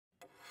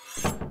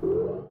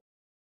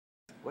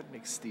What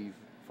makes Steve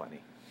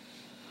funny?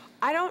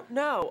 I don't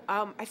know.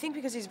 I think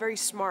because he's very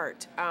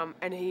smart,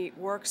 and he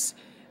works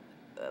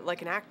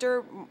like an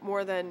actor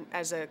more than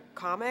as a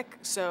comic.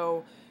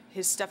 So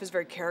his stuff is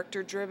very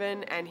character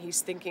driven, and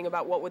he's thinking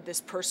about what would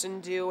this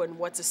person do and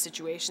what's a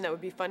situation that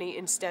would be funny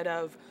instead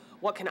of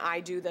what can I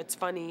do that's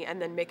funny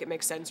and then make it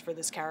make sense for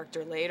this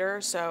character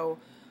later. So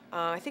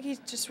I think he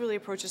just really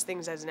approaches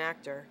things as an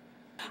actor.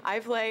 I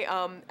play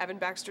Evan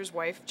Baxter's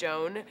wife,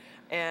 Joan,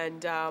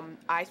 and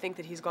I think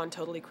that he's gone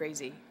totally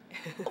crazy.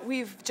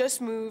 We've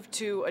just moved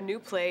to a new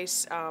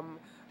place.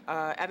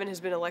 Evan has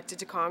been elected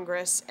to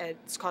Congress.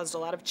 It's caused a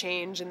lot of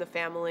change in the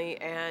family,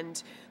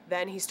 and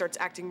then he starts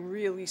acting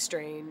really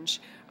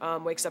strange.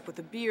 Wakes up with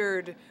a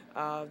beard.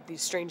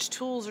 These strange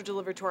tools are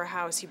delivered to our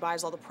house. He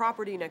buys all the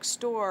property next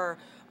door.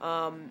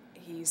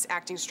 He's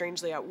acting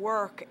strangely at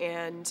work,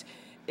 and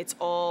it's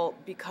all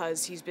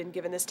because he's been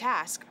given this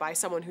task by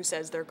someone who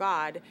says they're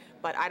God,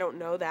 but I don't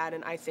know that,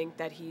 and I think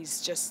that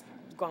he's just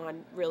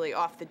gone really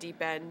off the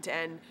deep end,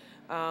 and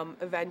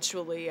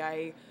eventually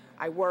I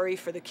worry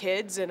for the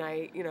kids, and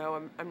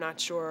I'm not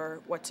sure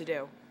what to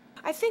do.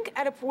 I think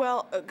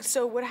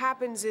so what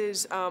happens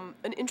is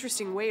an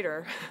interesting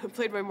waiter,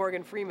 played by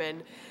Morgan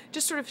Freeman,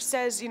 just sort of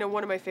says,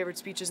 one of my favorite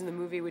speeches in the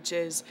movie, which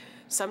is,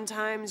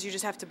 sometimes you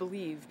just have to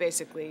believe,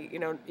 basically,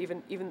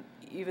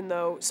 even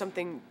though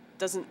something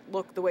doesn't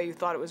look the way you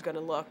thought it was going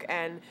to look.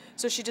 And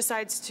so she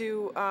decides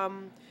to,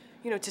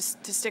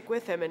 to stick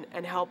with him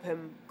and help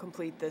him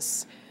complete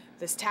this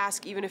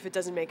task, even if it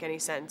doesn't make any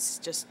sense,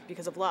 just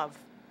because of love.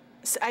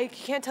 So I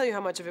can't tell you how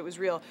much of it was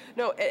real.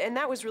 No, and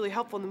that was really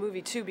helpful in the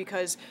movie too,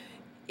 because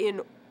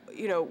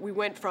we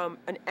went from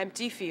an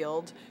empty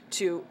field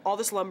to all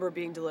this lumber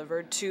being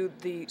delivered to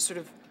the sort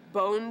of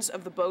bones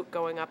of the boat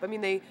going up. I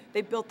mean,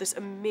 they built this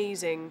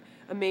amazing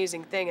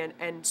thing,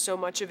 and so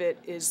much of it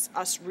is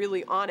us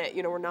really on it.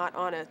 We're not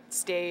on a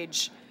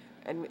stage,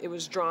 and it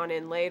was drawn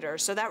in later.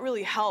 So that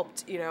really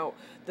helped,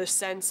 the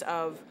sense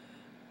of,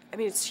 I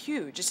mean, it's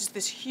huge. It's just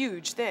this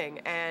huge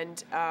thing,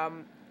 and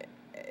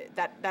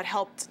that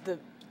helped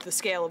the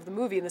scale of the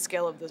movie and the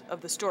scale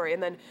of the story.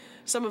 And then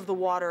some of the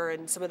water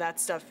and some of that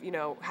stuff,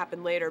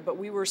 happened later. But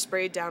we were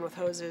sprayed down with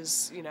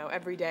hoses,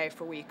 every day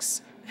for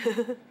weeks.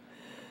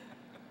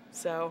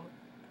 So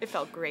it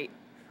felt great.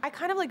 I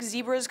kind of like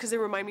zebras because they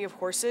remind me of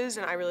horses,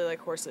 and I really like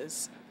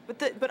horses.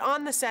 But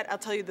on the set, I'll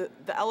tell you, the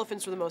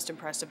elephants were the most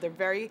impressive. They're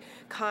very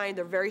kind.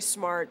 They're very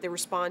smart. They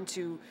respond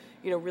to,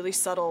 really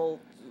subtle.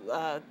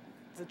 The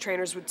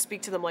trainers would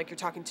speak to them like you're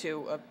talking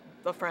to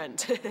a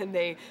friend, and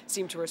they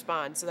seemed to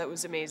respond. So that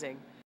was amazing.